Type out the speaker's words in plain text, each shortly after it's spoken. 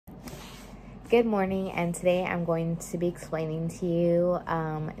Good morning, and today I'm going to be explaining to you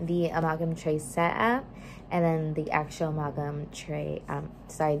the amalgam tray setup and then the actual amalgam tray,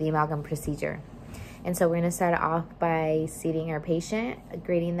 the amalgam procedure. And so we're going to start off by seating our patient,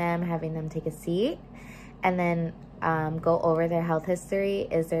 greeting them, having them take a seat, and then go over their health history.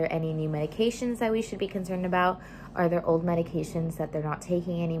 Is there any new medications that we should be concerned about? Are there old medications that they're not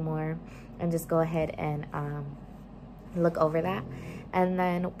taking anymore? And just go ahead and look over that. And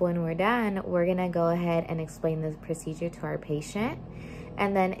then when we're done, we're gonna go ahead and explain this procedure to our patient.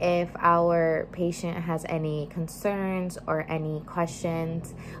 And then if our patient has any concerns or any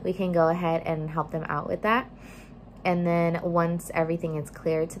questions, we can go ahead and help them out with that. And then once everything is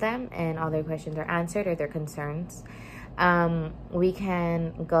clear to them and all their questions are answered or their concerns, we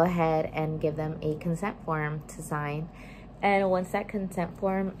can go ahead and give them a consent form to sign. And once that consent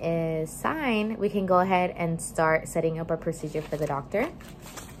form is signed, we can go ahead and start setting up our procedure for the doctor.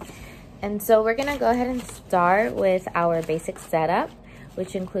 And so we're gonna go ahead and start with our basic setup,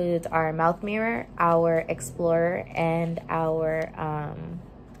 which includes our mouth mirror, our explorer, and our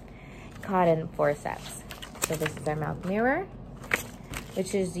cotton forceps. So this is our mouth mirror,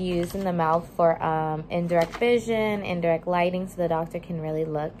 which is used in the mouth for indirect vision, indirect lighting, so the doctor can really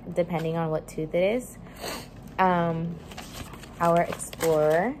look depending on what tooth it is. Our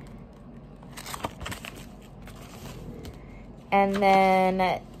explorer, and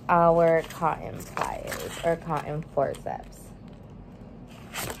then our cotton pliers or cotton forceps.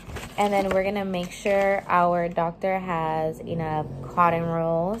 And then we're gonna make sure our doctor has enough cotton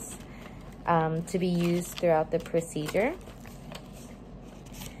rolls to be used throughout the procedure,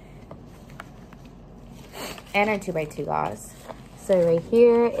 and our 2x2 gauze. So right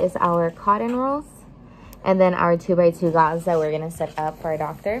here is our cotton rolls, and then our 2x2 gauze that we're gonna set up for our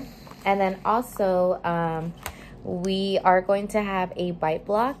doctor. And then also we are going to have a bite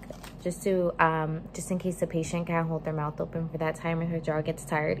block just in case the patient can't hold their mouth open for that time or her jaw gets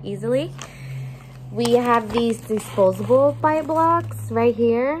tired easily. We have these disposable bite blocks right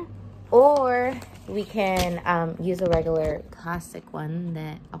here, or we can use a regular plastic one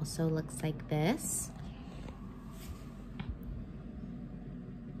that also looks like this.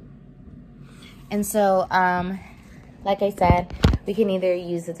 And so, like I said, we can either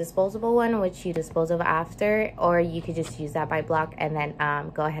use the disposable one, which you dispose of after, or you could just use that bite block and then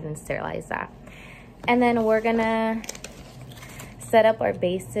go ahead and sterilize that. And then we're gonna set up our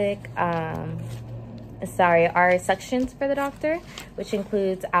basic, our suctions for the doctor, which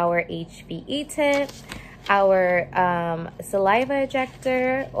includes our HVE tip, our saliva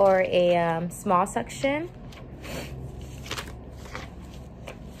ejector, or a small suction.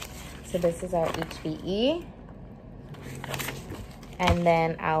 So this is our HVE, and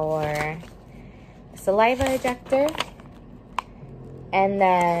then our saliva ejector, and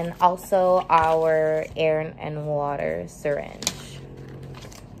then also our air and water syringe,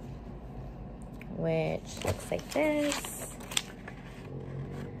 which looks like this.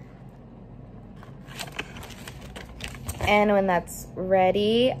 And when that's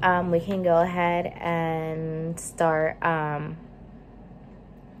ready, we can go ahead and start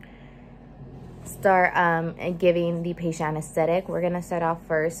giving the patient anesthetic. We're gonna start off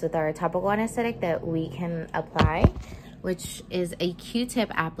first with our topical anesthetic that we can apply, which is a Q-tip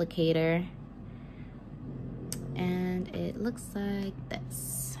applicator, and it looks like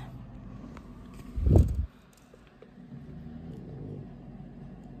this.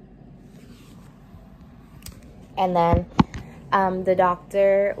 And then the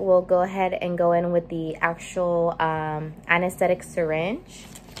doctor will go ahead and go in with the actual anesthetic syringe,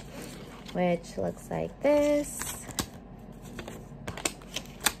 which looks like this.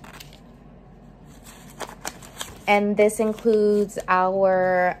 And this includes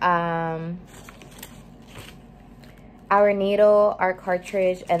our needle, our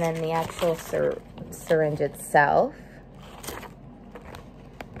cartridge, and then the actual syringe itself.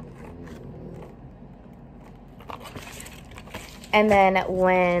 And then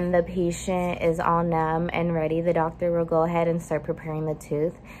when the patient is all numb and ready, the doctor will go ahead and start preparing the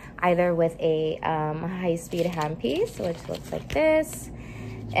tooth, either with a high-speed handpiece, which looks like this.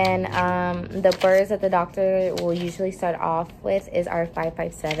 And the burrs that the doctor will usually start off with is our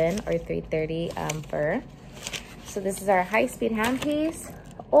 557 or 330 burr. So this is our high-speed handpiece,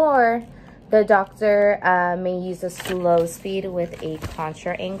 or the doctor may use a slow speed with a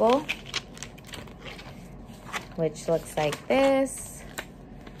contra angle, which looks like this.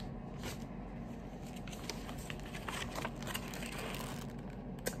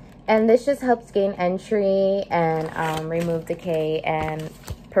 And this just helps gain entry and remove decay and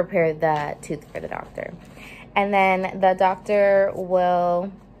prepare the tooth for the doctor. And then the doctor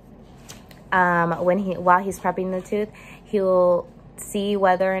will while he's prepping the tooth, he'll see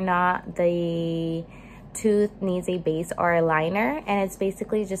whether or not the tooth needs a base or a liner, and it's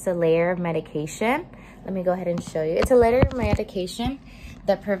basically just a layer of medication. Let me go ahead and show you. It's a layer of medication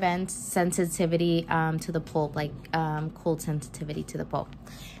that prevents sensitivity to the pulp, like cold sensitivity to the pulp.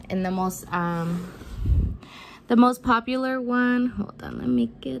 And the most popular one, hold on, let me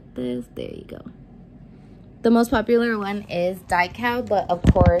get this, there you go. The most popular one is Dical, but of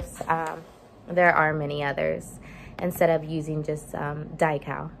course there are many others instead of using just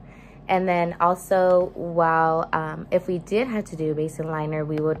Dical. And then also, while if we did have to do a base and liner,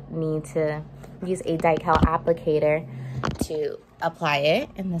 we would need to use a Dical applicator to apply it.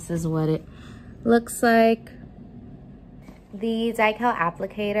 And this is what it looks like. The Dical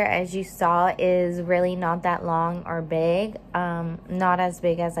applicator, as you saw, is really not that long or big. Not as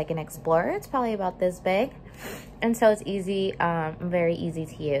big as like an Explorer. It's probably about this big. And so it's easy, very easy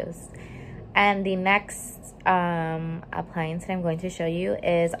to use. And the next appliance that I'm going to show you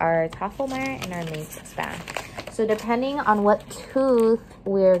is our Tafelmeyer and our matrix band. So depending on what tooth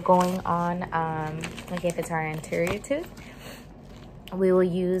we're going on, like if it's our anterior tooth, we will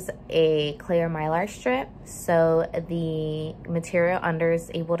use a clear mylar strip so the material under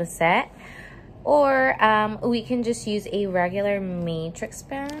is able to set, or we can just use a regular matrix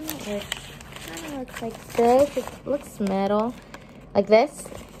band, which kind of looks like this. It looks metal, like this.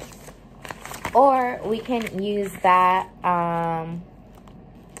 Or we can use that.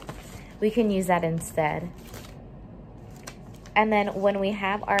 Instead. And then when we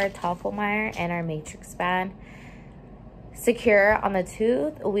have our Tafelmeyer and our matrix band secure on the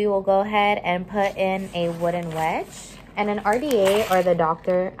tooth, we will go ahead and put in a wooden wedge. And an RDA or the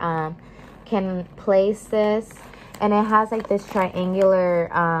doctor can place this, and it has like this triangular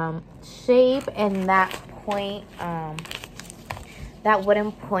shape, and that point. That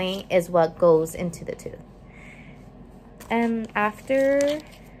wooden point is what goes into the tooth. And after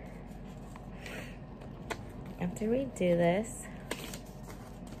we do this,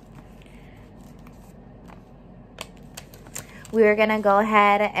 we're gonna go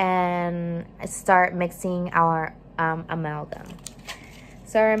ahead and start mixing our amalgam.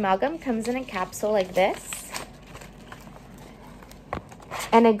 So our amalgam comes in a capsule like this,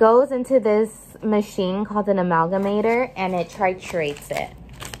 and it goes into this machine called an amalgamator, and it triturates it.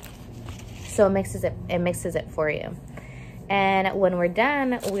 So it mixes it for you. And when we're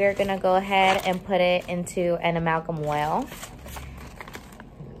done, we're gonna go ahead and put it into an amalgam well,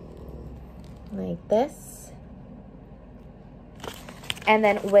 like this. And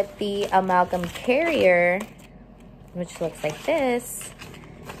then with the amalgam carrier, which looks like this,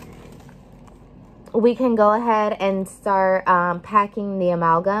 we can go ahead and start packing the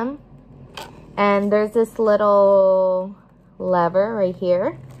amalgam. And there's this little lever right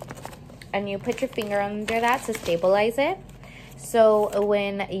here, and you put your finger under that to stabilize it. So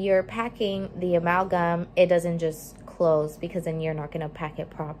when you're packing the amalgam, it doesn't just close, because then you're not going to pack it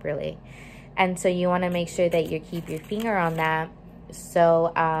properly. And so you want to make sure that you keep your finger on that,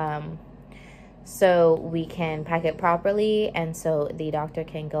 so we can pack it properly, and so the doctor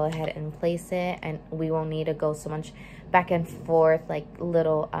can go ahead and place it, and we won't need to go so much back and forth like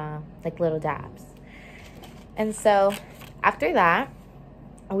little dabs. And so after that,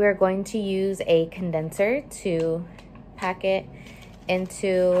 we're going to use a condenser to pack the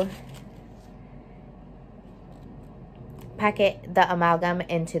amalgam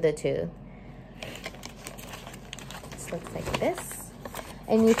into the tooth. This looks like this,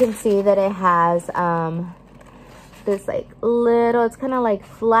 and you can see that it has this like little, it's kind of like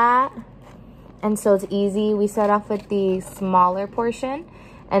flat, and so it's easy. We start off with the smaller portion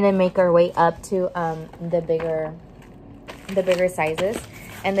and then make our way up to the bigger sizes.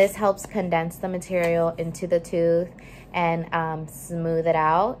 And this helps condense the material into the tooth and smooth it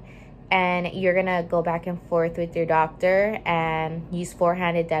out. And you're gonna go back and forth with your doctor and use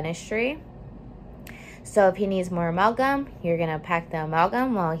four-handed dentistry. So if he needs more amalgam, you're gonna pack the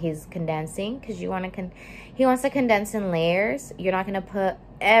amalgam while he's condensing, because he wants to condense in layers. You're not gonna put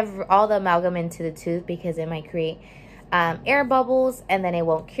all the amalgam into the tooth, because it might create air bubbles, and then it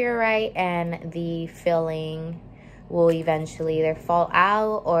won't cure right, and the filling will eventually either fall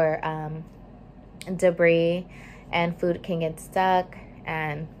out, or debris and food can get stuck,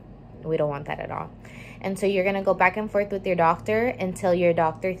 and we don't want that at all. And so you're gonna go back and forth with your doctor until your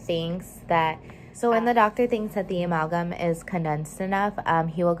doctor thinks that, when the doctor thinks that the amalgam is condensed enough,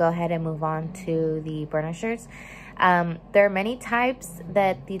 he will go ahead and move on to the burnishers. There are many types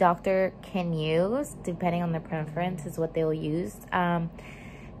that the doctor can use, depending on their preference is what they will use.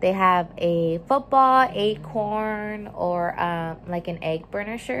 They have a football, acorn, or like an egg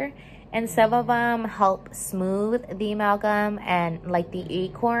burnisher. And some of them help smooth the amalgam, and like the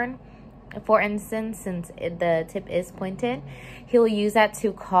acorn, for instance, since the tip is pointed, he'll use that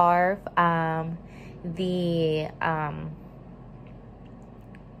to carve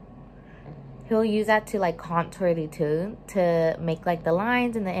he'll use that to like contour the tooth to make like the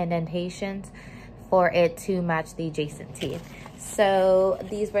lines and the indentations for it to match the adjacent teeth. So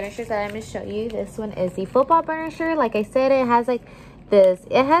these burnishers that I'm going to show you, this one is the football burnisher. Like I said, it has like this,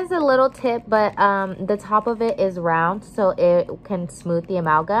 it has a little tip, but the top of it is round, so it can smooth the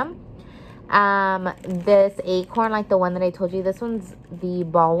amalgam. This acorn, like the one that I told you, this one's the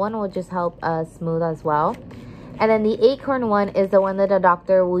ball one, will just help smooth as well. And then the acorn one is the one that the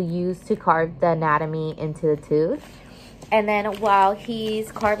doctor will use to carve the anatomy into the tooth. And then while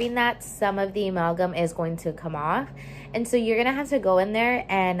he's carving that, some of the amalgam is going to come off. And so you're going to have to go in there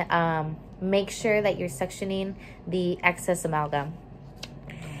and make sure that you're sectioning the excess amalgam.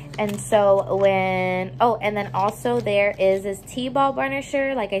 And so when, oh, and then also there is this T-ball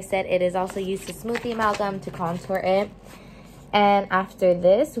burnisher. Like I said, it is also used to smooth the amalgam, to contour it. And after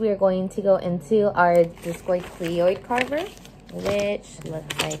this, we're going to go into our discoid cleoid carver, which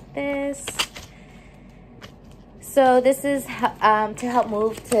looks like this. So this is to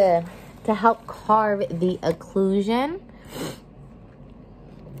help carve the occlusion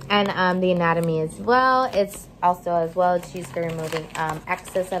and the anatomy as well. It's also it's used for removing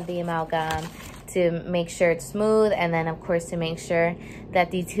excess of the amalgam, to make sure it's smooth, and then of course to make sure that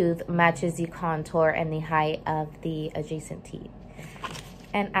the tooth matches the contour and the height of the adjacent teeth.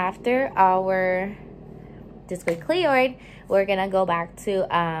 And after our discoid cleoid, we're gonna go back to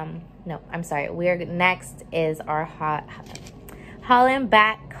next is our Holland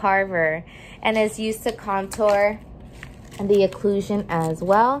back carver, and it's used to contour the occlusion as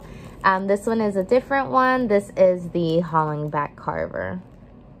well. This one is a different one. This is the Holland back carver.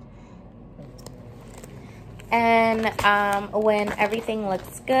 And when everything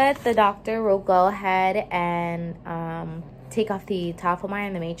looks good, the doctor will go ahead and take off the tophomer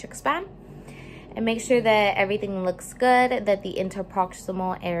and the matrix band, and make sure that everything looks good, that the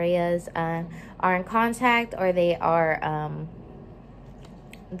interproximal areas are in contact, or they are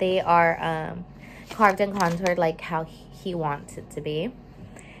carved and contoured like how he wants it to be.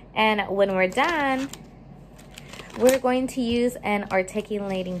 And when we're done, we're going to use an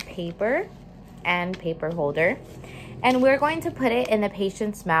articulating paper and paper holder, and we're going to put it in the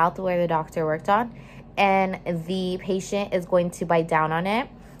patient's mouth where the doctor worked on, and the patient is going to bite down on it.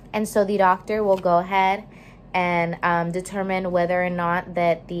 And so the doctor will go ahead and determine whether or not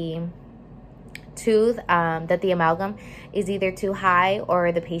that the tooth, that the amalgam is either too high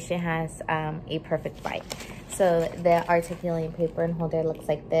or the patient has a perfect bite. So the articulating paper and holder looks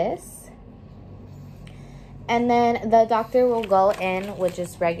like this. And then the doctor will go in with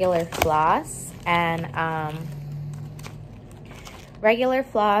just regular floss and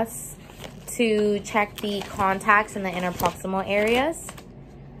to check the contacts in the interproximal areas.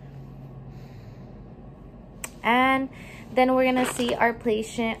 And then we're gonna see our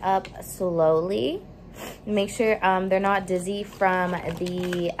patient up slowly. Make sure they're not dizzy from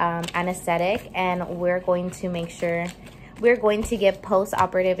the anesthetic, and we're going to make sure we're going to give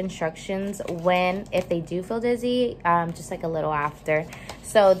post-operative instructions if they do feel dizzy, just like a little after,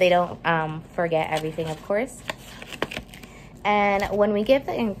 so they don't forget everything, of course. And when we give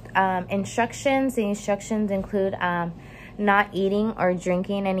the instructions, the instructions include not eating or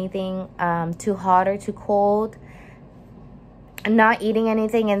drinking anything too hot or too cold, not eating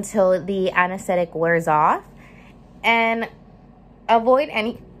anything until the anesthetic wears off, and avoid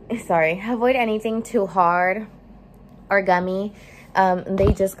anything too hard or gummy.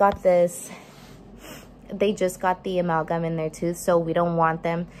 They just got the amalgam in their tooth, so we don't want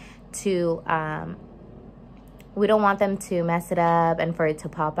them to mess it up and for it to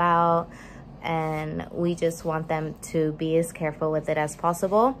pop out, and we just want them to be as careful with it as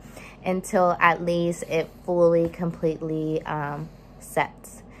possible until at least it fully completely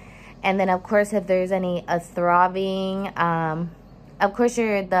sets. And then of course, if there's any throbbing, of course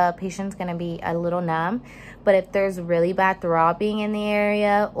the patient's gonna be a little numb, but if there's really bad throbbing in the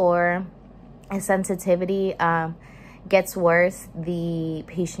area or a sensitivity gets worse, the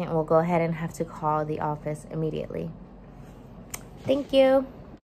patient will go ahead and have to call the office immediately. Thank you.